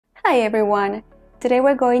Hi everyone! Today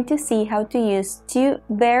we're going to see how to use two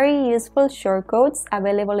very useful shortcodes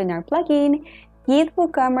available in our plugin, YITH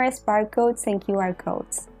WooCommerce barcodes and QR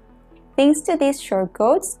codes. Thanks to these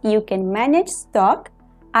shortcodes, you can manage stock,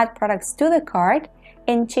 add products to the cart,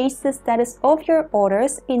 and change the status of your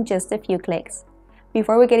orders in just a few clicks.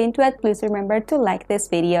 Before we get into it, please remember to like this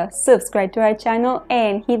video, subscribe to our channel,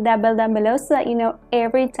 and hit that bell down below so that you know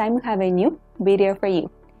every time we have a new video for you.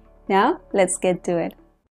 Now, let's get to it.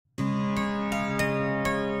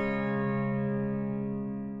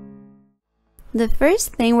 The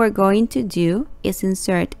first thing we're going to do is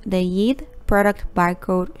insert the YITH product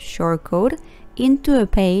barcode shortcode into a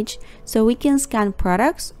page so we can scan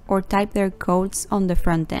products or type their codes on the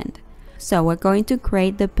front end. So we're going to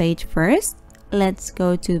create the page first. Let's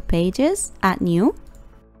go to Pages, Add New.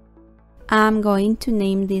 I'm going to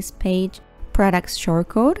name this page Products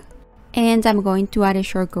Shortcode, and I'm going to add a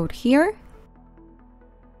shortcode here.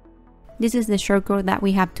 This is the shortcode that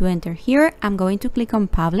we have to enter here. I'm going to click on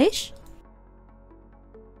Publish.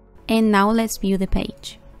 And now let's view the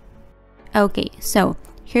page. Okay, so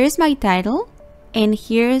here's my title and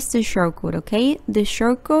here's the shortcode, okay? The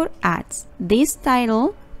shortcode adds this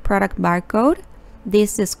title, product barcode,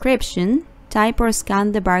 this description, type or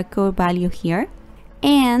scan the barcode value here,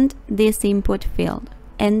 and this input field.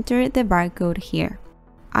 Enter the barcode here.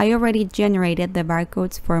 I already generated the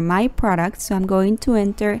barcodes for my product, so I'm going to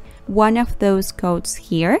enter one of those codes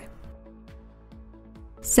here.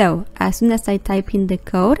 So as soon as I type in the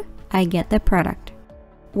code, I get the product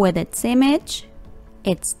with its image,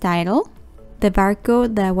 its title, the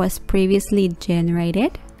barcode that was previously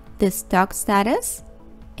generated, the stock status,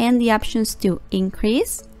 and the options to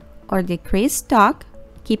increase or decrease stock.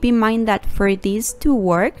 Keep in mind that for these to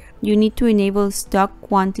work, you need to enable stock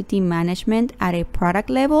quantity management at a product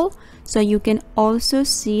level, so you can also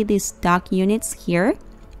see the stock units here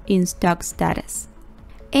in stock status.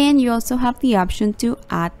 And you also have the option to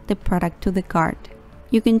add the product to the cart.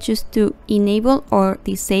 You can choose to enable or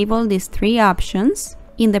disable these three options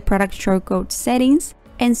in the product shortcode settings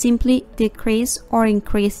and simply decrease or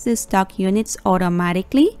increase the stock units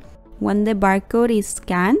automatically when the barcode is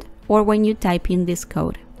scanned or when you type in this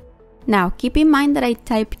code. Now, keep in mind that I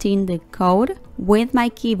typed in the code with my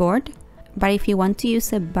keyboard, but if you want to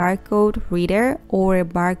use a barcode reader or a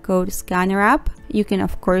barcode scanner app, you can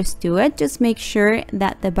of course do it. Just make sure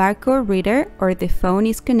that the barcode reader or the phone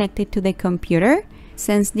is connected to the computer,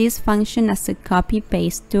 since this functions as a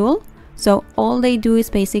copy-paste tool. So all they do is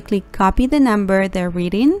basically copy the number they're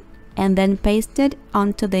reading and then paste it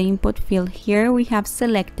onto the input field here we have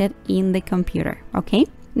selected in the computer. Okay,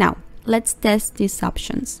 now let's test these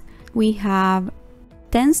options. We have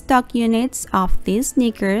 10 stock units of these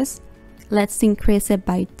sneakers. Let's increase it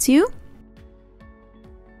by 2.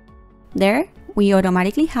 There, we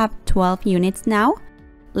automatically have 12 units now.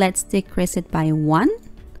 Let's decrease it by 1.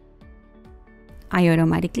 I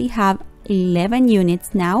automatically have 11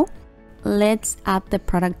 units now. Let's add the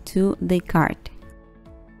product to the cart.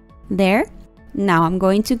 There. Now I'm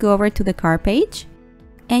going to go over to the cart page,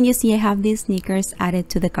 and you see I have these sneakers added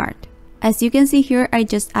to the cart. As you can see here, I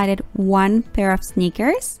just added one pair of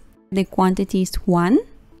sneakers. The quantity is 1.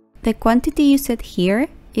 The quantity you set here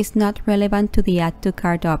is not relevant to the add to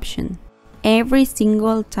cart option. Every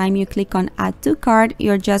single time you click on add to cart,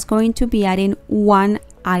 you're just going to be adding one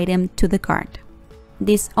item to the cart.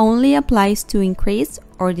 This only applies to increase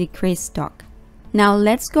or decrease stock. Now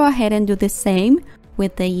let's go ahead and do the same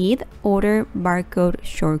with the YITH order barcode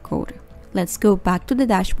shortcode. Let's go back to the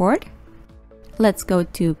dashboard. Let's go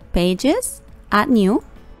to Pages, Add New.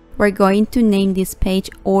 We're going to name this page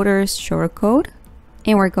Orders Shortcode,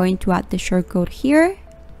 and we're going to add the shortcode here.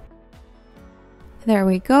 There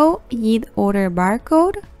we go, YITH order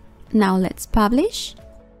barcode. Now let's publish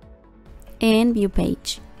and view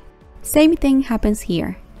page. Same thing happens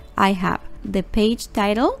here. I have the page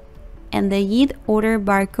title, and the YITH order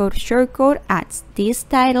barcode shortcode adds this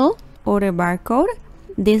title, order barcode,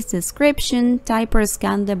 this description, type or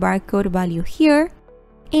scan the barcode value here,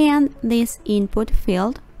 and this input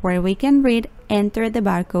field where we can read, enter the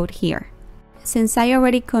barcode here. Since I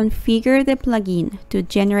already configured the plugin to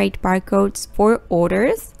generate barcodes for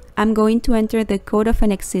orders, I'm going to enter the code of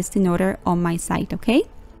an existing order on my site, okay?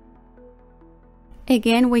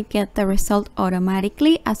 Again, we get the result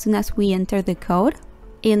automatically as soon as we enter the code.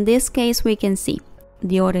 In this case, we can see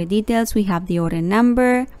the order details. We have the order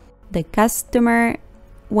number, the customer,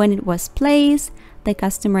 when it was placed, the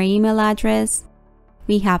customer email address.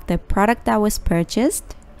 We have the product that was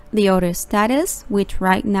purchased, the order status, which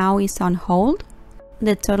right now is on hold,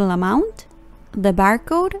 the total amount, the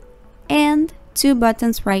barcode, and two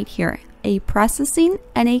buttons right here, a processing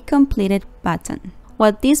and a completed button.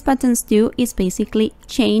 What these buttons do is basically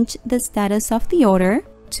change the status of the order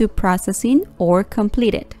to processing or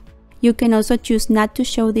completed. You can also choose not to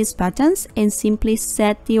show these buttons and simply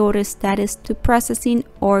set the order status to processing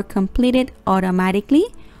or completed automatically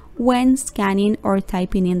when scanning or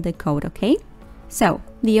typing in the code, okay? So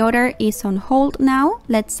the order is on hold now.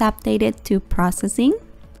 Let's update it to processing.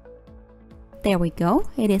 There we go.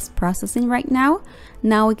 It is processing right now.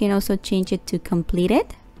 Now we can also change it to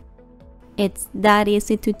completed. It's that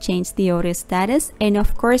easy to change the order status, and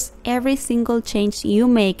of course every single change you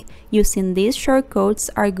make using these shortcodes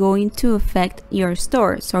are going to affect your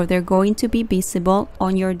store, so they're going to be visible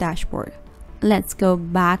on your dashboard. Let's go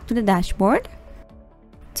back to the dashboard,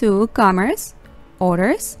 to WooCommerce,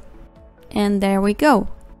 orders, and there we go.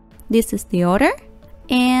 This is the order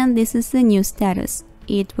and this is the new status.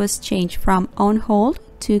 It was changed from on hold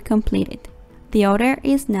to completed. The order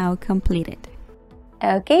is now completed.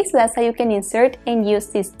 Okay, so that's how you can insert and use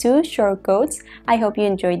these two shortcodes. I hope you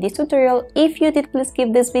enjoyed this tutorial. If you did, please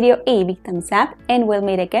give this video a big thumbs up and we'll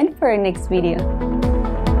meet again for our next video.